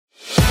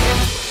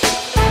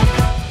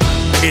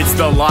It's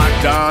the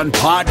Locked On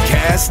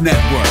Podcast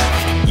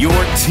Network, your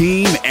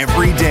team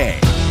every day.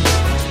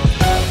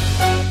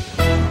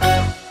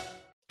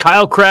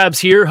 Kyle Krabs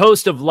here,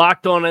 host of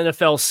Locked On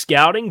NFL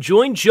Scouting.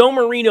 Join Joe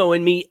Marino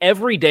and me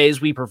every day as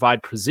we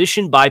provide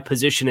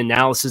position-by-position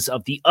analysis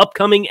of the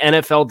upcoming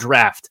NFL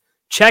Draft.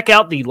 Check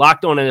out the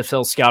Locked On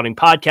NFL Scouting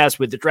podcast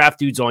with the Draft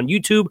Dudes on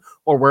YouTube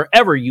or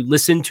wherever you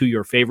listen to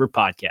your favorite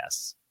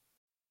podcasts.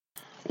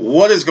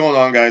 What is going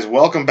on, guys?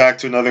 Welcome back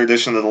to another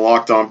edition of the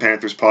Locked On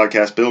Panthers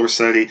podcast. Bill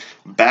Rossetti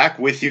back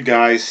with you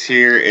guys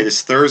here. It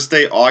is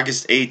Thursday,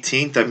 August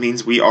 18th. That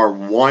means we are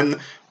 1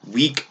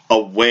 week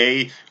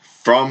away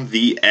from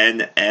the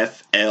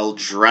NFL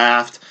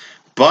Draft.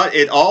 But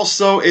it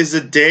also is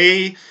a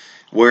day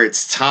where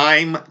it's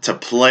time to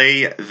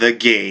play the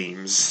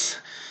games.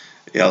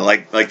 You know,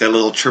 like that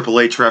little Triple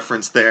H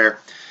reference there.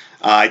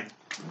 I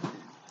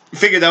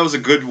figured that was a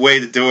good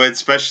way to do it,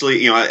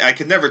 especially, I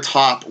could never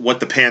top what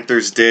the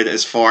Panthers did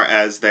as far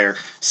as their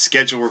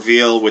schedule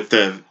reveal with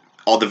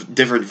all the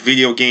different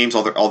video games,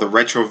 all the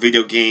retro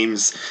video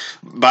games.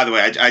 By the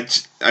way, I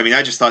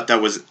just thought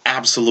that was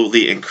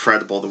absolutely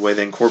incredible, the way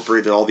they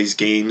incorporated all these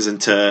games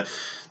into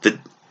the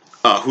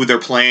who they're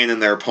playing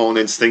and their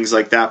opponents, things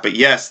like that. But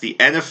yes, the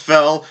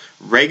NFL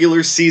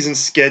regular season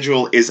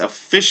schedule is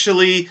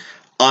officially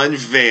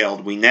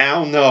unveiled. We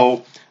now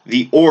know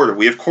the order.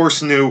 We, of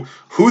course, knew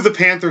who the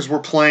Panthers were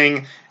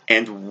playing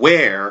and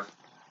where.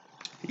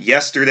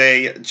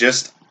 Yesterday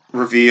just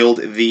revealed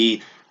the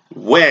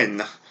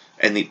when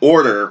and the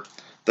order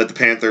that the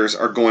Panthers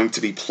are going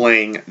to be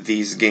playing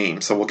these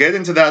games. So we'll get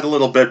into that a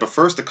little bit, but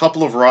first a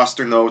couple of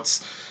roster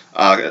notes,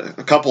 a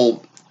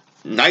couple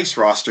nice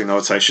roster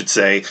notes, I should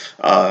say,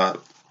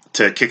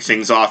 to kick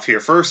things off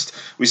here. First,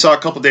 we saw a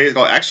couple days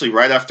ago, actually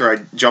right after I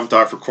jumped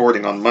off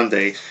recording on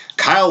Monday,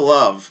 Kyle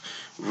Love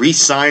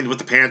re-signed with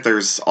the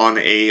Panthers on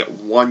a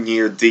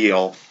one-year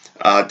deal.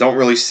 Don't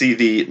really see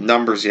the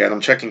numbers yet. I'm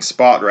checking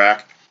Spot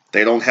Rack.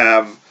 They don't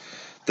have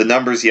the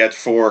numbers yet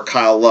for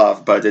Kyle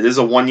Love, but it is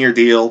a one-year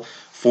deal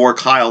for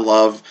Kyle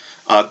Love.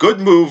 Good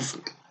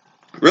move,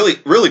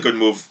 really good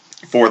move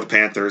for the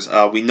Panthers.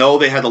 We know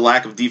they had a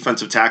lack of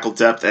defensive tackle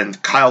depth, and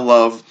Kyle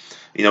Love,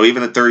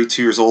 even at 32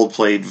 years old,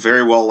 played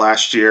very well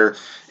last year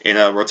in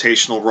a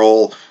rotational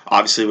role.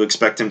 Obviously, we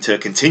expect him to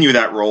continue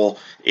that role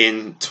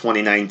in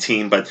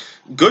 2019, but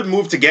good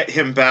move to get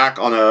him back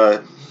on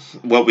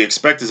what we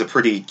expect is a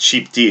pretty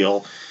cheap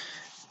deal,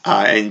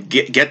 and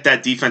get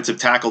that defensive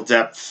tackle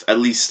depth at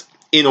least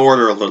in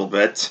order a little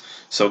bit.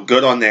 So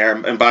good on there.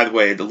 And by the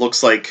way, it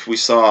looks like we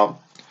saw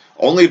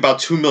only about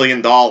 $2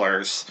 million,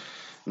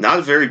 not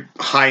a very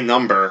high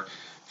number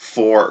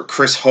for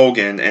Chris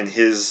Hogan and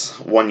his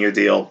one-year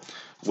deal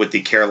with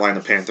the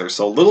Carolina Panthers.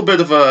 So a little bit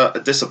of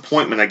a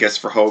disappointment, I guess,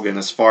 for Hogan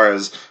as far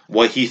as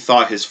what he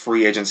thought his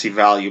free agency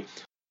value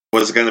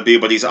was going to be,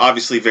 but he's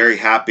obviously very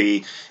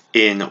happy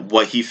in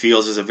what he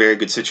feels is a very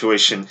good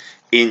situation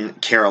in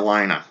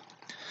Carolina.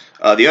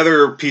 The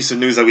other piece of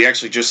news that we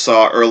actually just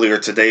saw earlier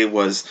today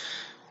was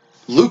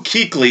Luke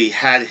Kuechly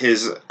had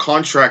his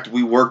contract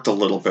reworked a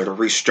little bit, or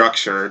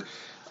restructured.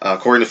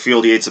 According to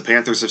Field Yates, the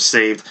Panthers have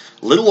saved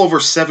a little over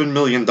 $7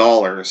 million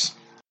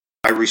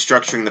by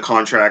restructuring the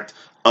contract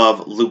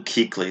of Luke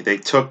Kuechly. They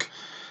took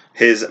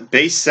his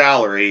base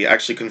salary,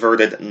 actually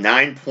converted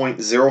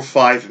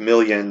 $9.05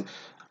 million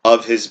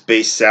of his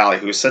base salary.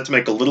 He was set to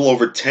make a little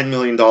over $10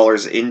 million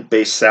in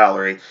base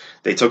salary.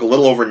 They took a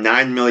little over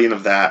 $9 million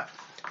of that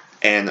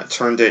and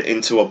turned it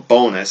into a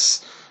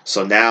bonus.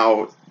 So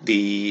now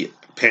the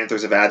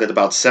Panthers have added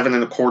about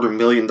 $7.25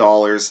 million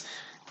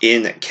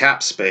in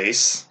cap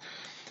space.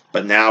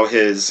 But now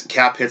his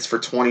cap hits for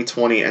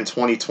 2020 and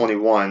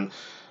 2021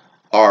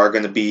 are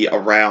going to be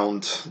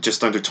around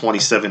just under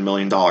 $27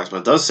 million. But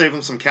it does save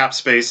him some cap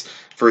space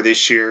for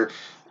this year.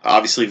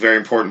 Obviously very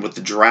important with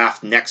the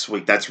draft next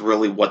week. That's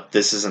really what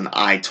this is an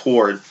eye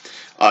toward.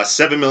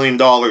 $7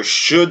 million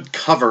should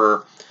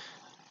cover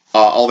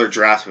all their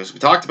draft picks. We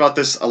talked about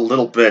this a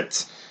little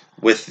bit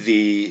with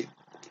the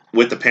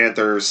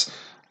Panthers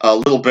a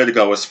little bit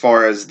ago as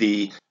far as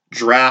the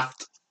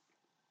draft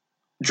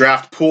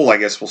pool, I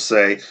guess we'll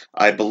say.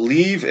 I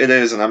believe it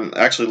is, and I'm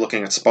actually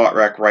looking at Spot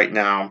Rack right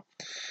now.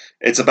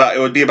 It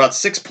would be about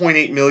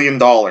 $6.8 million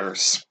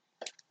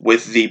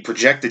with the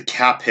projected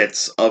cap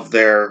hits of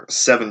their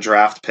 7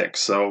 draft picks.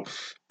 So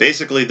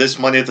basically this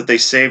money that they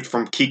saved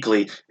from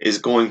Kuechly is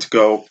going to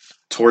go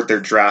toward their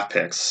draft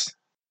picks.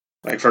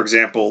 Like, for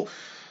example,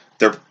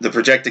 the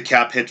projected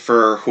cap hit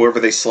for whoever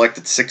they select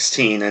at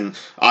 16, and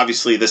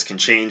obviously this can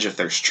change if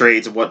there's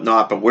trades and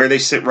whatnot, but where they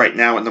sit right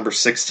now at number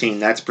 16,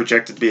 that's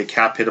projected to be a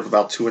cap hit of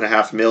about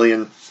 $2.5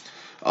 million,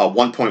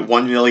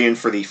 $1.1 million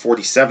for the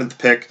 47th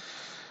pick,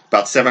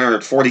 about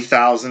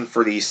 $740,000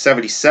 for the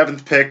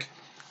 77th pick,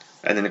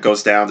 and then it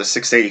goes down to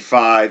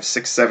 685,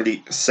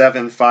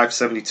 677,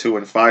 572,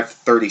 and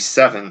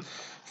 537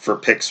 for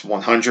picks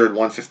 100,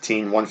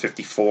 115,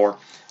 154,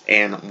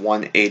 and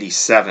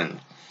 187.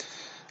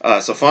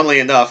 So funnily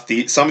enough,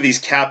 some of these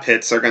cap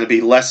hits are going to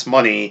be less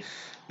money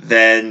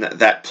than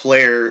that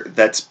player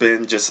that's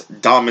been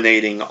just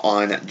dominating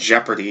on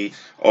Jeopardy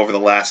over the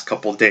last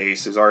couple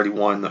days, who's already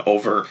won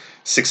over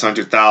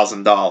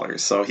 $600,000.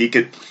 So he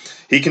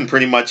can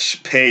pretty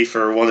much pay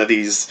for one of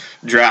these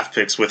draft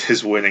picks with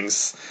his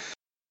winnings.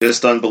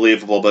 Just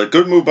unbelievable. But a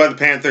good move by the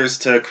Panthers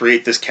to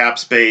create this cap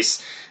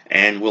space,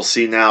 and we'll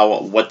see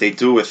now what they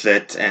do with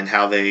it and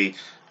how they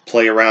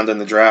play around in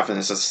the draft. And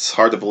it's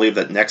hard to believe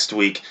that next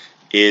week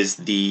is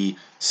the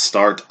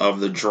start of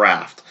the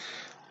draft.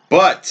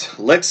 But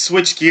let's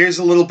switch gears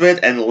a little bit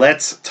and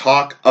let's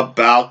talk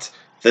about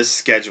the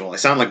schedule. I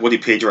sound like Woody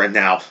Page right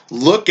now.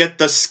 Look at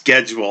the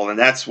schedule, and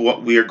that's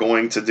what we are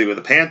going to do.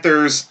 The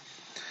Panthers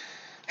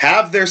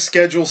have their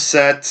schedule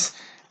set,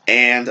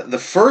 and the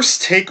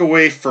first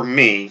takeaway for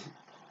me,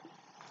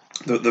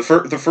 the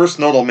first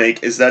note I'll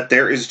make is that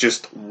there is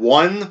just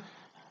one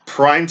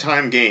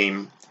primetime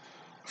game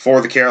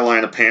for the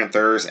Carolina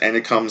Panthers, and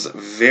it comes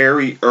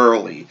very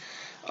early.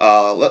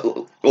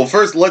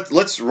 First,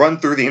 let's run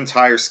through the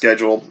entire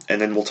schedule,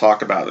 and then we'll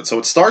talk about it. So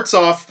it starts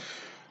off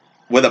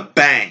with a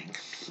bang.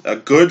 A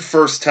good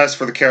first test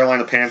for the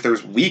Carolina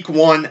Panthers. Week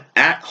 1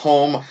 at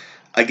home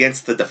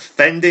against the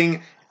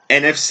defending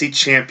NFC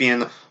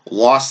champion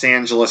Los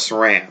Angeles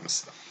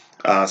Rams.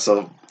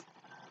 So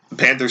the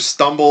Panthers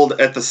stumbled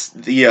at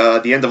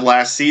the end of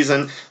last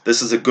season.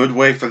 This is a good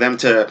way for them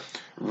to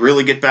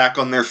really get back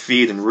on their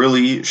feet and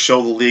really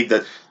show the league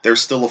that they're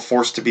still a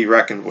force to be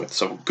reckoned with.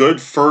 So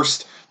good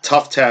first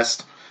tough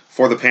test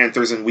for the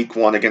Panthers in Week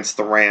 1 against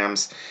the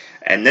Rams.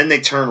 And then they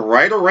turn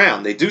right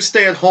around. They do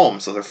stay at home,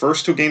 so their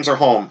first 2 games are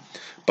home.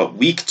 But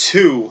Week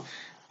 2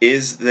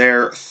 is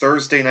their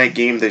Thursday night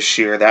game this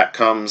year. That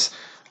comes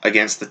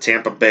against the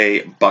Tampa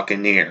Bay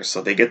Buccaneers.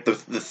 So they get the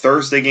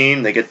Thursday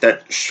game. They get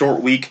that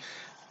short week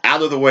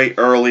out of the way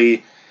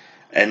early.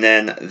 And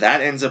then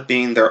that ends up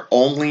being their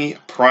only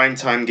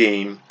primetime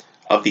game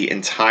of the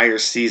entire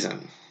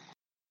season.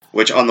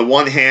 Which, on the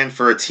one hand,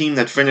 for a team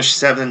that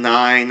finished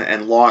 7-9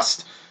 and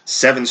lost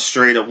 7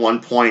 straight at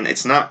one point,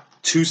 it's not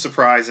too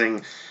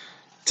surprising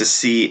to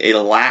see a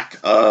lack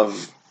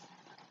of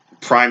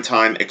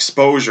primetime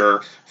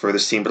exposure for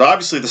this team. But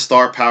obviously the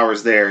star power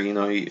is there. You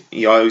know,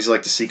 you always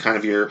like to see kind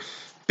of your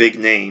big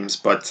names.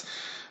 But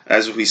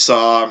as we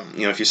saw,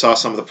 if you saw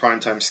some of the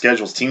primetime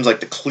schedules, teams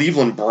like the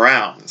Cleveland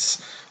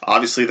Browns,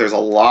 obviously there's a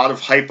lot of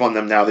hype on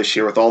them now this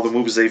year with all the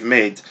moves they've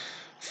made.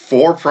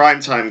 4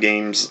 primetime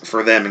games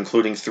for them,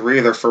 including 3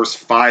 of their first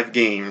 5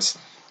 games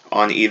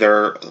on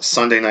either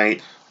Sunday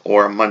night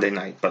or a Monday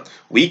night. But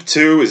Week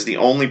 2 is the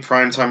only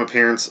primetime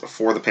appearance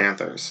for the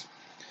Panthers.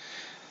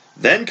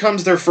 Then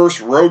comes their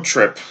first road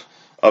trip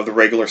of the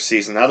regular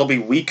season. That'll be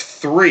Week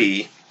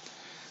 3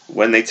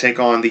 when they take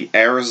on the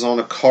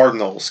Arizona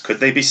Cardinals. Could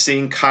they be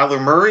seeing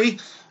Kyler Murray?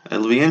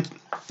 That'll be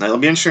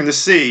interesting to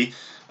see.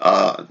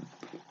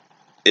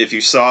 If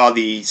you saw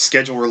the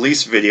schedule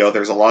release video,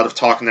 there's a lot of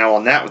talk now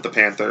on that with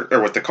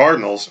the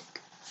Cardinals,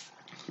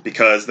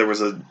 because there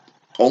was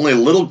only a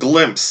little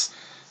glimpse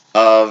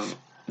of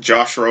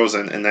Josh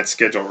Rosen in that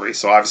schedule release.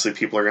 So obviously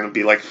people are going to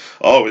be like,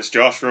 "Oh, is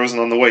Josh Rosen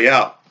on the way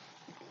out?"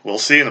 We'll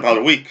see in about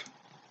a week.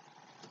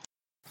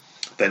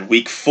 Then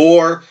Week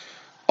 4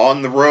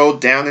 on the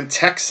road down in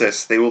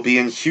Texas. They will be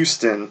in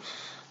Houston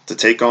to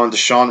take on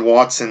Deshaun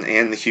Watson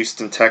and the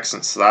Houston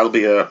Texans. So that'll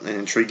be an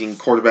intriguing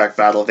quarterback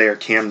battle there,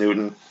 Cam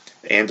Newton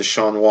and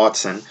Deshaun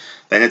Watson.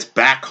 Then it's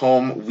back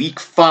home Week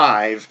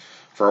 5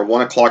 for a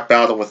 1 o'clock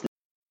battle with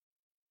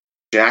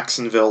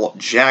Jacksonville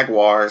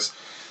Jaguars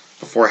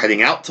before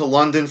heading out to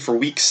London for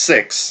Week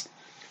 6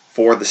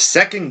 for the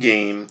second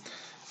game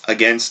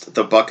against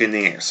the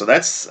Buccaneers. So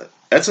that's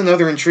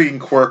another intriguing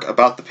quirk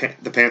about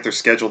the Panthers'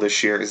 schedule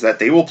this year, is that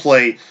they will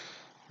play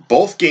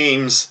both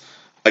games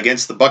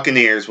against the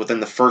Buccaneers within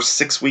the first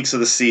 6 weeks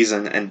of the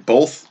season, and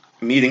both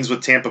meetings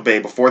with Tampa Bay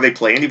before they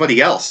play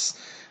anybody else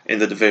in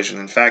the division.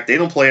 In fact, they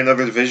don't play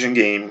another division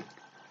game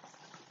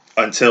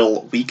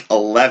until Week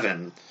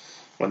 11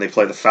 when they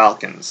play the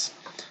Falcons.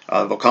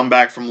 They'll come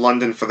back from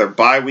London for their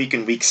bye week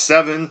in Week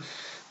 7,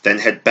 then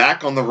head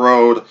back on the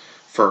road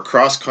for a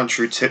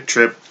cross-country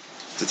trip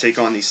to take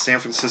on the San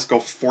Francisco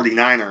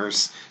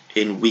 49ers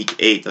in Week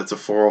 8. That's a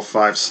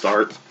 4:05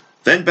 start.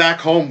 Then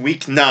back home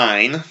Week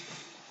 9.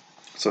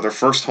 So their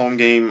first home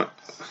game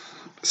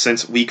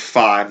since Week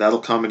 5. That'll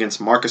come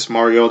against Marcus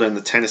Mariota and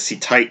the Tennessee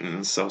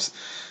Titans. So,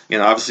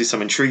 obviously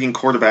some intriguing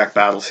quarterback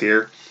battles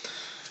here.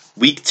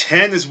 Week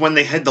 10 is when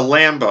they head to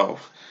Lambeau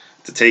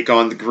to take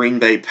on the Green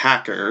Bay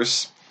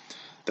Packers.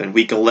 Then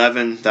Week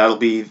 11, that'll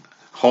be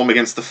home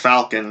against the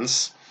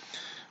Falcons.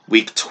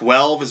 Week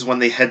 12 is when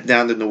they head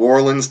down to New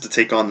Orleans to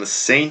take on the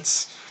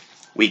Saints.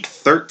 Week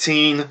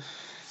 13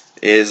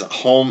 is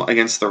home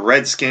against the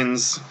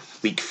Redskins.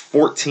 Week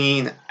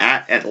 14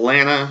 at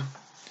Atlanta.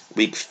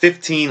 Week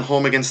 15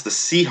 home against the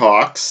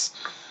Seahawks.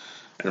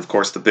 And of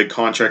course the big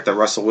contract that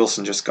Russell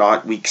Wilson just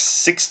got. Week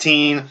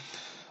 16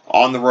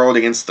 on the road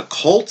against the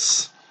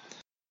Colts.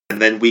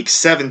 And then Week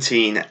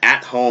 17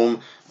 at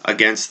home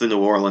against the New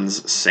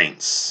Orleans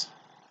Saints.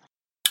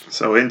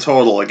 So in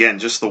total, again,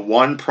 just the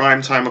one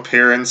primetime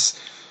appearance.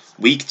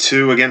 Week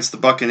 2 against the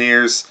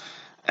Buccaneers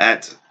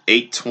at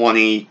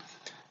 8:20,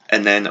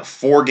 and then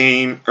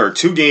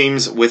 2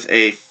 games with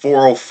a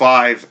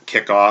 4:05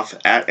 kickoff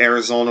at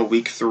Arizona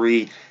Week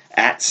 3,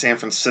 at San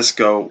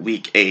Francisco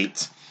Week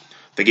 8.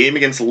 The game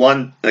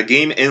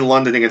in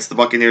London against the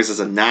Buccaneers is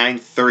a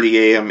 9:30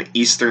 a.m.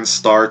 Eastern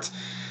start,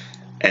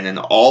 and then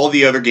all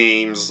the other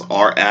games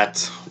are at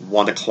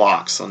 1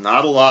 o'clock. So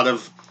not a lot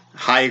of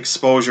high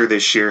exposure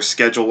this year,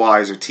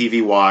 schedule-wise or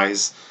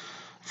TV-wise,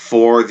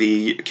 for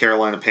the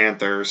Carolina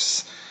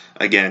Panthers.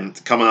 Again,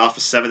 coming off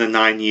a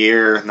 7-9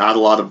 year, not a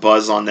lot of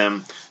buzz on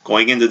them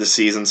going into the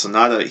season, so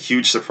not a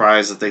huge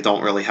surprise that they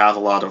don't really have a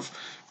lot of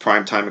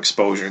primetime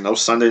exposure. No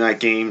Sunday night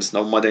games,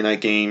 no Monday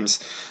night games.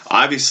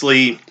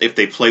 Obviously, if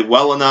they play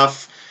well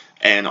enough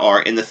and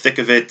are in the thick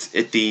of it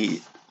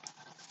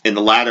in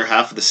the latter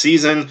half of the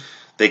season,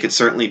 they could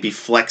certainly be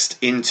flexed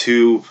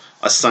into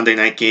a Sunday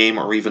night game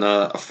or even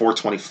a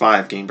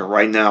 4:25 game. But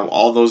right now,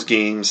 all those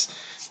games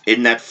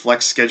in that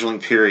flex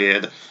scheduling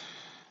period,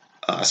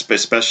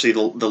 especially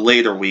the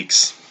later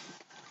weeks,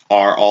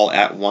 are all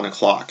at 1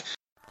 o'clock.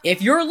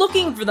 If you're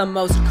looking for the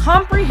most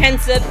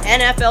comprehensive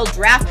NFL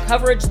draft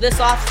coverage this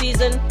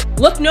offseason,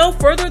 look no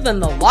further than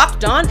the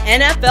Locked On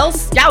NFL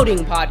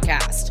Scouting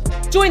Podcast.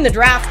 Join the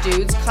draft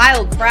dudes,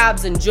 Kyle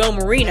Krabs and Joe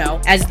Marino,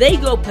 as they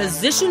go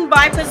position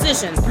by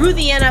position through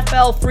the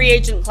NFL free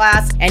agent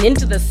class and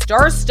into the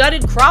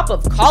star-studded crop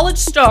of college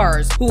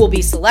stars who will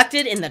be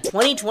selected in the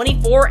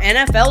 2024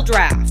 NFL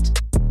Draft.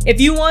 If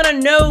you want to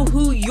know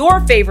who your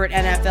favorite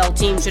NFL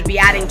team should be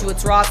adding to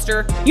its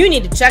roster, you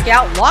need to check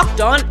out Locked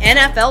On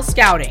NFL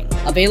Scouting,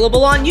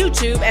 available on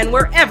YouTube and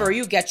wherever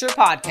you get your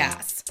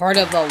podcasts. Part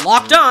of the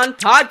Locked On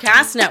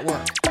Podcast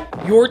Network,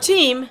 your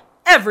team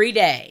every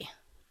day.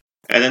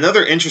 And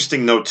another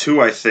interesting note,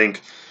 too, I think,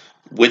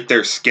 with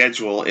their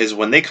schedule is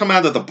when they come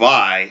out of the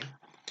bye,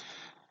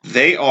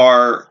 they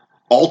are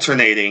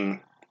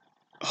alternating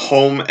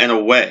home and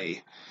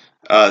away.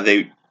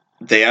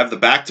 They have the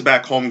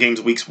back-to-back home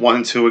games weeks 1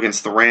 and 2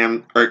 against the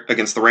Rams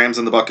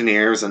and the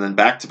Buccaneers, and then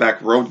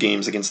back-to-back road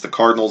games against the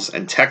Cardinals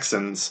and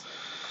Texans.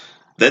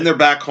 Then they're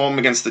back home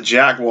against the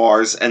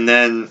Jaguars, and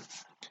then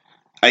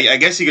I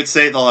guess you could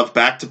say they'll have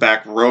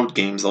back-to-back road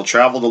games. They'll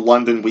travel to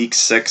London week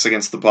 6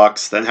 against the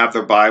Bucs, then have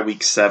their bye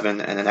week 7,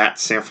 and then at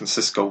San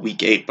Francisco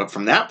week 8. But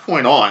from that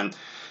point on,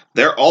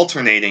 they're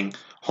alternating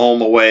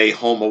home away.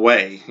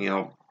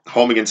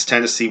 Home against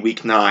Tennessee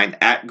week 9,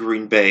 at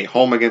Green Bay,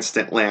 home against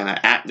Atlanta,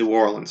 at New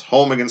Orleans,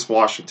 home against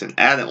Washington,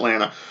 at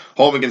Atlanta,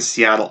 home against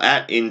Seattle,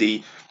 at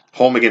Indy,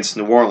 home against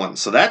New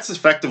Orleans. So that's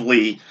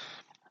effectively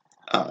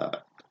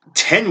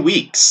 10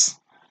 weeks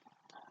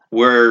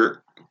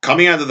where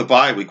coming out of the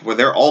bye week where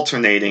they're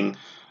alternating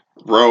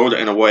road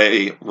and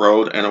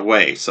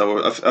away. So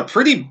a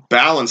pretty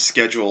balanced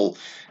schedule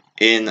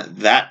in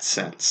that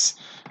sense.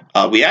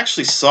 We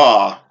actually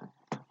saw,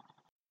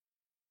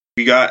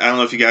 I don't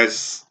know if you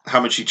guys, how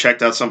much you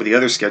checked out some of the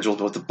other schedules,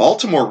 but the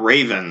Baltimore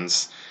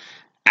Ravens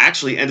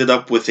actually ended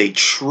up with a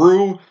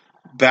true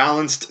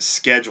balanced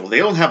schedule. They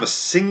don't have a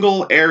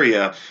single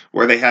area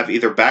where they have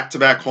either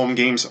back-to-back home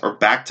games or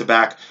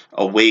back-to-back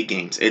away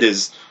games. It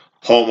is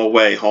home,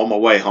 away, home,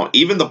 away, home.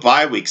 Even the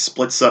bye week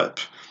splits up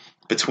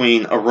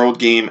between a road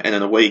game and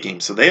an away game.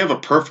 So they have a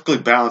perfectly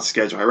balanced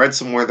schedule. I read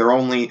somewhere they're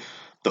only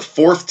the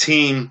 4th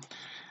team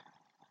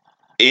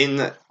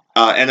in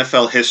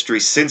NFL history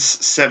since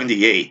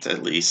 78,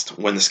 at least,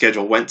 when the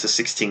schedule went to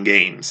 16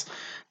 games,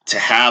 to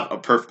have a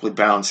perfectly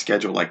balanced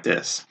schedule like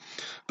this.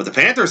 But the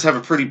Panthers have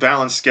a pretty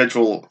balanced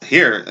schedule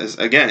here.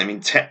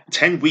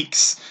 10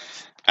 weeks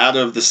out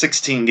of the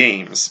 16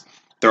 games,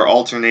 they're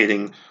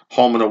alternating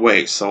home and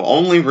away. So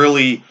only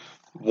really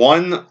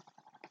one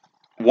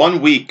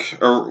week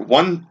or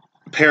one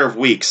pair of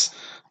weeks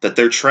that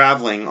they're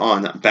traveling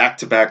on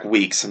back-to-back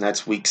weeks, and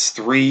that's weeks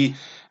 3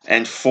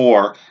 and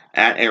 4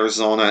 at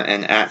Arizona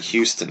and at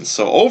Houston.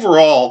 So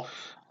overall,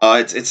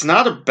 it's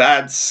not a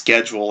bad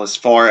schedule as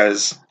far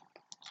as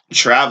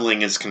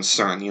traveling is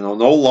concerned.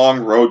 No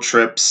long road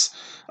trips.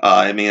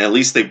 At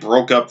least they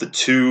broke up the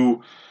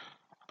two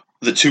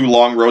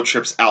long road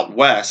trips out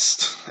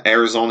west,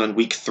 Arizona in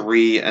week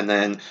 3 and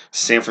then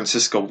San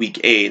Francisco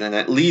week 8. And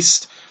at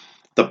least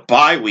the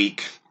bye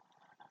week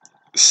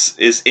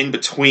is in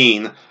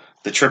between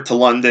the trip to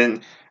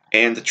London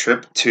and the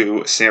trip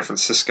to San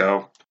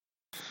Francisco.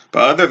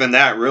 But other than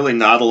that, really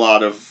not a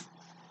lot of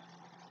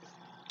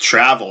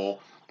travel,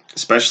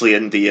 especially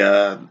in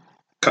the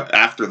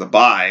after the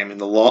bye.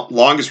 The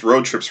longest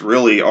road trips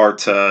really are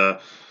to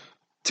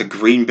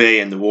Green Bay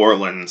and New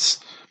Orleans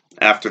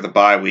after the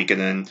bye week, and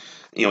then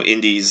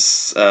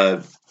Indy's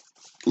a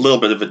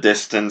little bit of a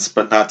distance,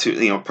 but not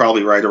too,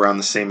 probably right around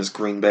the same as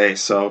Green Bay.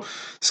 So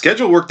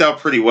schedule worked out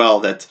pretty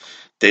well that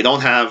they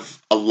don't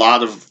have a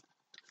lot of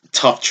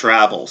tough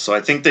travel. So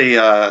I think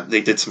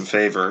they did some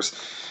favors.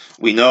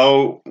 We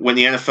know when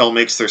the NFL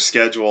makes their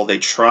schedule, they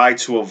try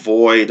to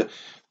avoid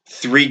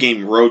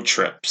 3-game road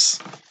trips.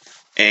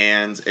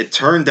 And it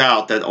turned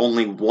out that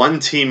only one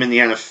team in the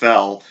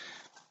NFL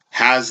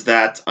has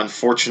that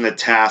unfortunate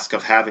task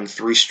of having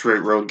 3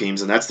 straight road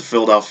games, and that's the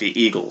Philadelphia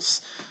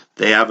Eagles.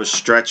 They have a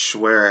stretch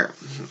where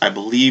I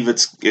believe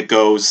it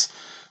goes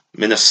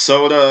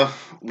Minnesota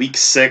week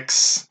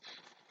 6,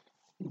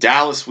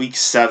 Dallas week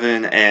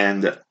 7,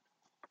 and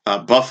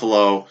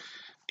Buffalo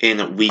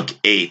in week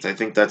 8. I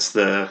think that's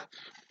the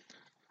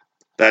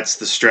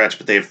stretch.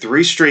 But they have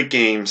 3 straight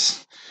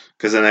games,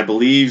 because then I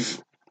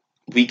believe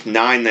week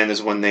 9 then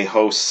is when they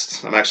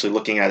host. I'm actually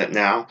looking at it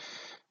now.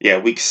 Yeah,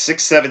 week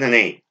 6, 7, and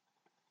 8.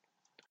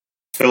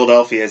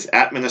 Philadelphia is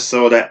at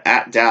Minnesota,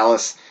 at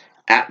Dallas,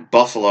 at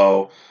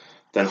Buffalo,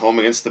 then home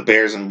against the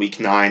Bears in week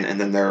 9,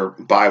 and then their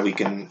bye week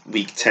in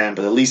week 10.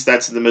 But at least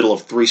that's in the middle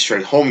of 3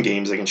 straight home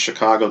games against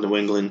Chicago, New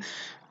England,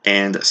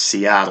 and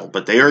Seattle.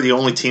 But they are the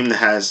only team that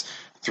has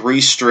 3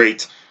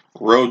 straight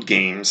road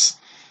games.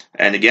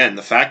 And again,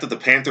 the fact that the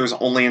Panthers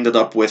only ended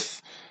up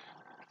with,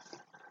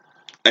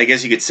 I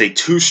guess you could say,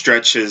 2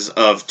 stretches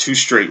of 2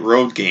 straight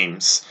road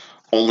games,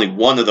 only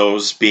one of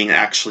those being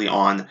actually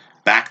on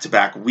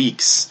back-to-back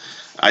weeks.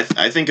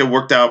 I think it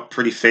worked out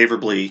pretty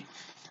favorably.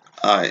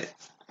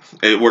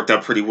 It worked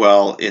out pretty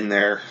well in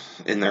their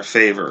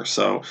favor.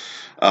 So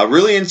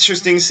really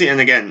interesting to see.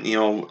 And again,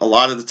 a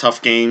lot of the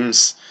tough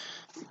games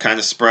kind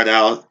of spread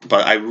out,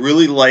 but I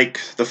really like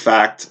the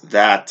fact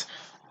that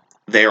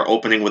they are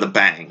opening with a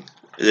bang.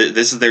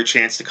 This is their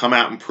chance to come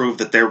out and prove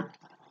that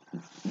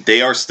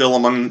they are still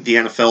among the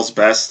NFL's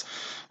best.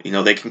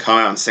 They can come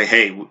out and say,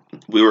 "Hey,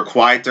 we were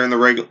quiet during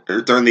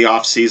the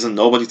off season.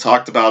 Nobody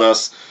talked about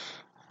us,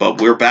 but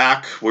we're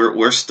back.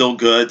 We're still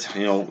good."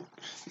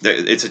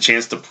 It's a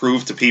chance to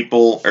prove to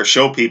people or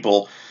show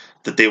people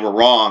that they were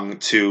wrong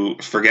to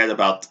forget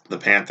about the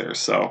Panthers.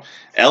 So,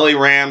 LA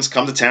Rams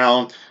come to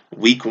town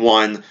week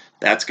 1.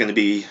 That's going to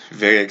be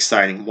very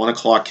exciting.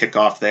 1:00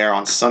 kickoff there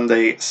on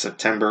Sunday,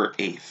 September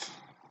 8th.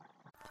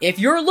 If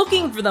you're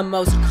looking for the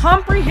most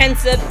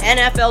comprehensive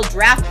NFL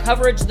draft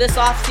coverage this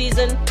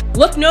offseason,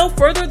 look no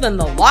further than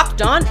the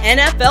Locked On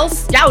NFL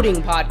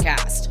Scouting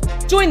Podcast.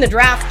 Join the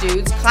draft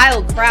dudes,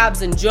 Kyle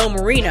Krabs and Joe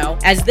Marino,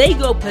 as they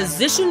go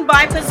position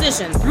by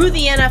position through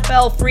the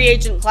NFL free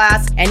agent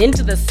class and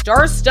into the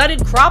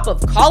star-studded crop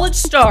of college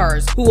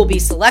stars who will be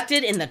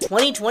selected in the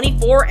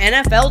 2024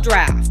 NFL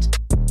Draft.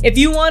 If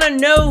you want to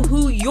know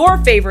who your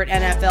favorite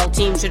NFL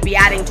team should be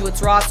adding to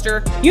its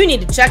roster, you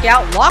need to check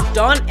out Locked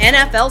On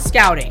NFL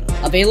Scouting,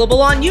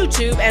 available on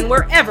YouTube and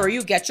wherever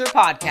you get your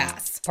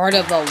podcasts. Part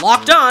of the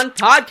Locked On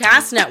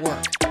Podcast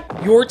Network,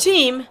 your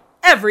team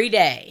every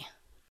day.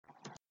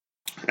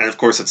 And of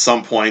course, at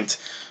some point,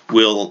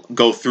 we'll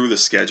go through the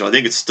schedule. I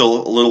think it's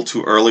still a little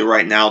too early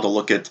right now to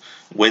look at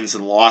wins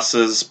and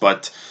losses,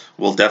 but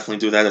we'll definitely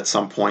do that at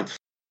some point.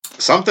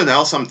 Something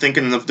else I'm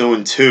thinking of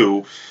doing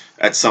too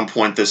at some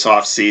point this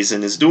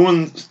offseason is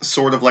doing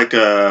sort of like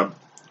a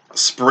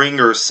spring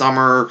or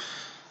summer,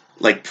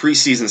 like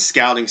preseason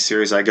scouting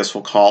series, I guess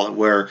we'll call it,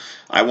 where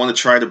I want to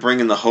try to bring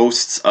in the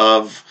hosts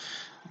of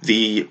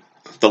the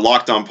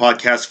Locked On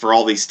podcast for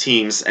all these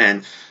teams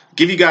and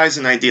give you guys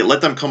an idea. Let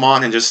them come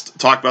on and just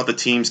talk about the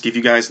teams, give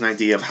you guys an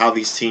idea of how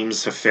these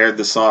teams have fared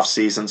this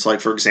offseason. So,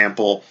 like, for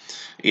example,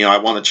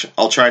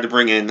 I'll try to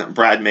bring in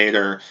Brad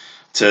Mader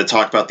to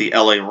talk about the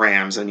LA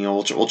Rams, and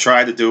we'll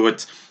try to do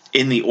it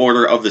in the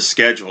order of the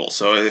schedule.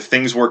 So if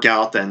things work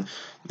out, then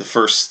the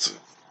first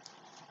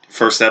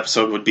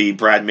episode would be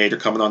Brad Mader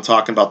coming on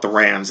talking about the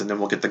Rams, and then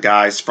we'll get the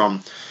guys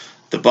from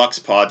the Bucks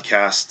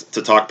podcast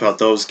to talk about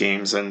those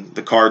games and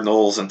the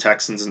Cardinals and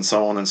Texans and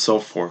so on and so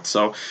forth.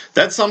 So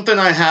that's something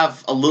I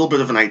have a little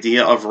bit of an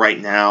idea of right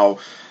now.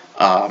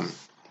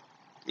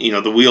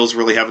 The wheels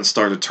really haven't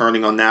started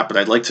turning on that, but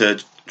I'd like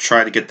to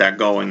try to get that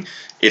going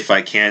if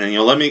I can. And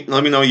let me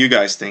know what you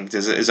guys think.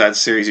 Is that a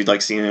series you'd like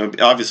to see? It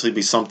would obviously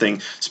be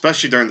something,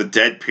 especially during the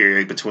dead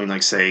period between,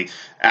 like, say,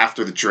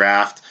 after the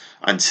draft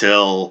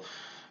until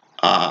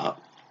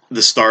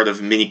the start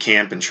of mini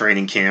camp and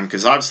training camp,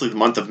 because obviously the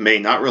month of May,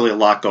 not really a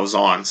lot goes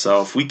on.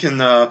 So if we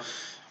can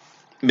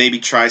maybe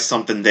try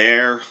something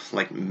there,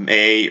 like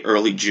May,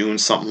 early June,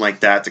 something like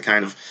that, to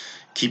kind of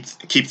keep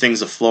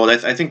things afloat,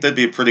 I think that'd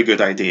be a pretty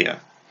good idea.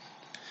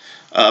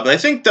 But I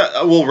think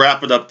that we'll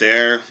wrap it up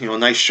there. A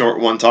nice short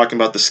one talking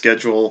about the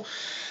schedule.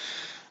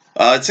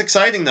 It's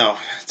exciting, though.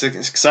 It's an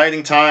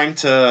exciting time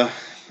to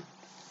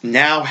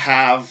now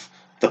have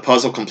the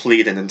puzzle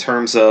completed in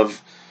terms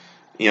of,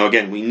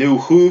 again, we knew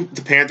who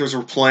the Panthers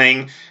were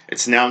playing.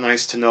 It's now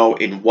nice to know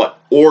in what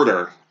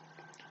order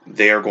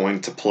they are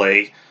going to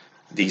play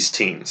these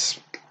teams.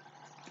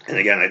 And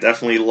again, I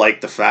definitely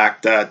like the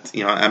fact that,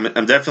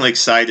 I'm definitely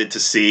excited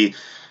to see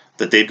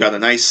that they've got a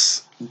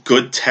nice,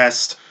 good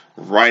test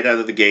right out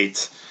of the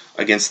gate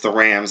against the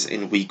Rams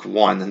in week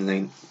 1,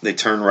 and they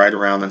turn right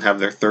around and have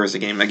their Thursday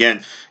game.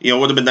 Again, it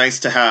would have been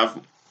nice to have,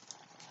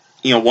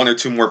 1 or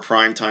 2 more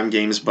primetime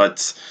games,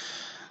 but,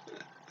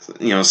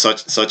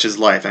 such is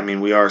life. I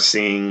mean, we are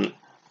seeing,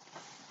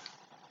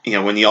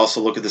 when you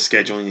also look at the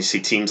schedule and you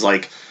see teams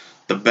like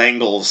the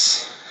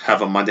Bengals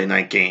have a Monday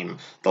night game,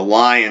 the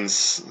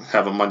Lions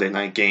have a Monday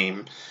night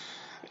game.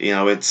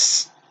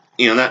 It's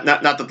not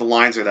that the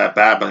Lions are that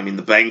bad, but I mean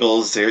the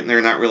Bengals,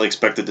 they're not really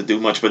expected to do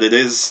much, but it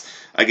is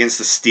against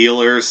the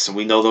Steelers. So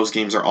we know those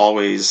games are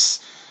always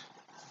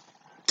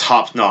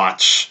top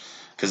notch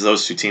because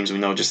those two teams we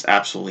know just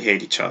absolutely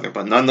hate each other.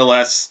 But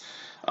nonetheless,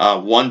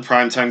 one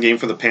primetime game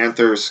for the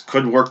Panthers,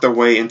 could work their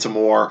way into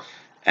more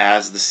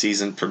as the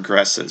season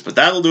progresses. But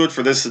that'll do it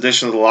for this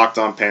edition of the Locked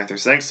On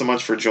Panthers. Thanks so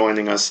much for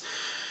joining us.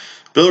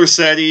 Bill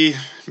Rossetti.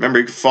 Remember,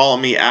 you can follow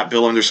me at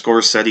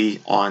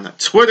Bill_Rossetti on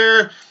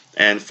Twitter,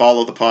 and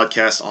follow the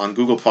podcast on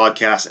Google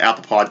Podcasts,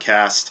 Apple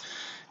Podcasts,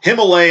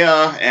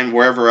 Himalaya, and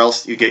wherever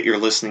else you get your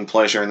listening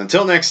pleasure. And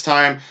until next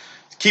time,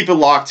 keep it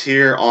locked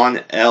here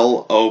on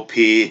LOP,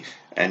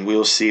 and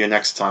we'll see you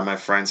next time, my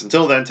friends.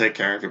 Until then, take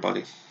care,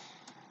 everybody.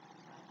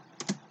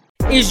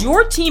 Is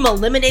your team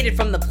eliminated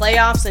from the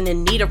playoffs and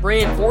in need of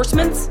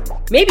reinforcements?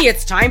 Maybe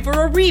it's time for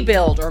a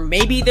rebuild, or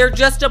maybe they're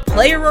just a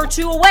player or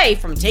two away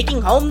from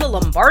taking home the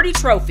Lombardi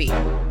Trophy.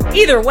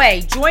 Either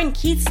way, join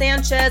Keith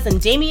Sanchez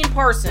and Damian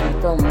Parson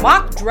for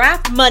Mock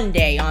Draft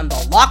Monday on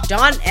the Locked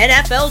On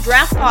NFL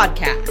Draft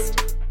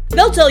Podcast.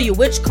 They'll tell you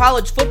which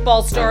college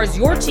football stars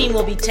your team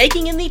will be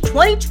taking in the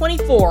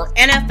 2024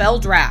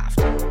 NFL Draft.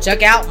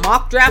 Check out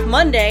Mock Draft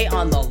Monday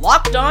on the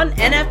Locked On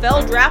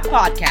NFL Draft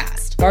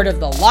Podcast, part of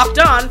the Locked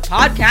On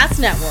Podcast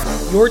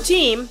Network, your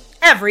team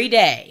every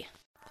day.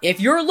 If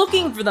you're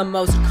looking for the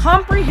most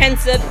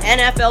comprehensive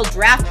NFL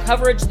draft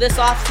coverage this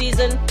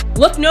offseason,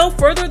 look no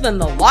further than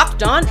the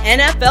Locked On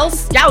NFL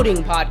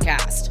Scouting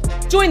Podcast.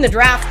 Join the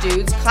draft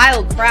dudes,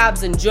 Kyle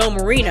Krabs and Joe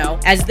Marino,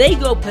 as they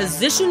go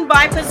position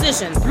by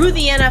position through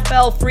the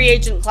NFL free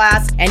agent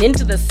class and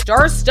into the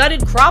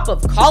star-studded crop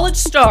of college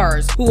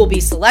stars who will be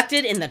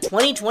selected in the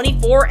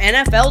 2024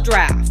 NFL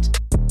Draft.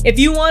 If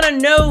you want to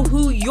know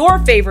who your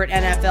favorite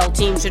NFL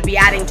team should be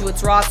adding to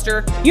its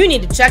roster, you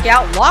need to check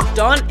out Locked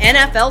On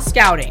NFL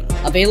Scouting,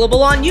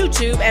 available on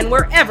YouTube and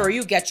wherever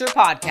you get your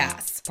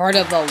podcasts. Part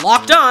of the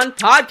Locked On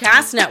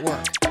Podcast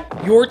Network,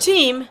 your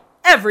team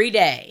every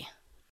day.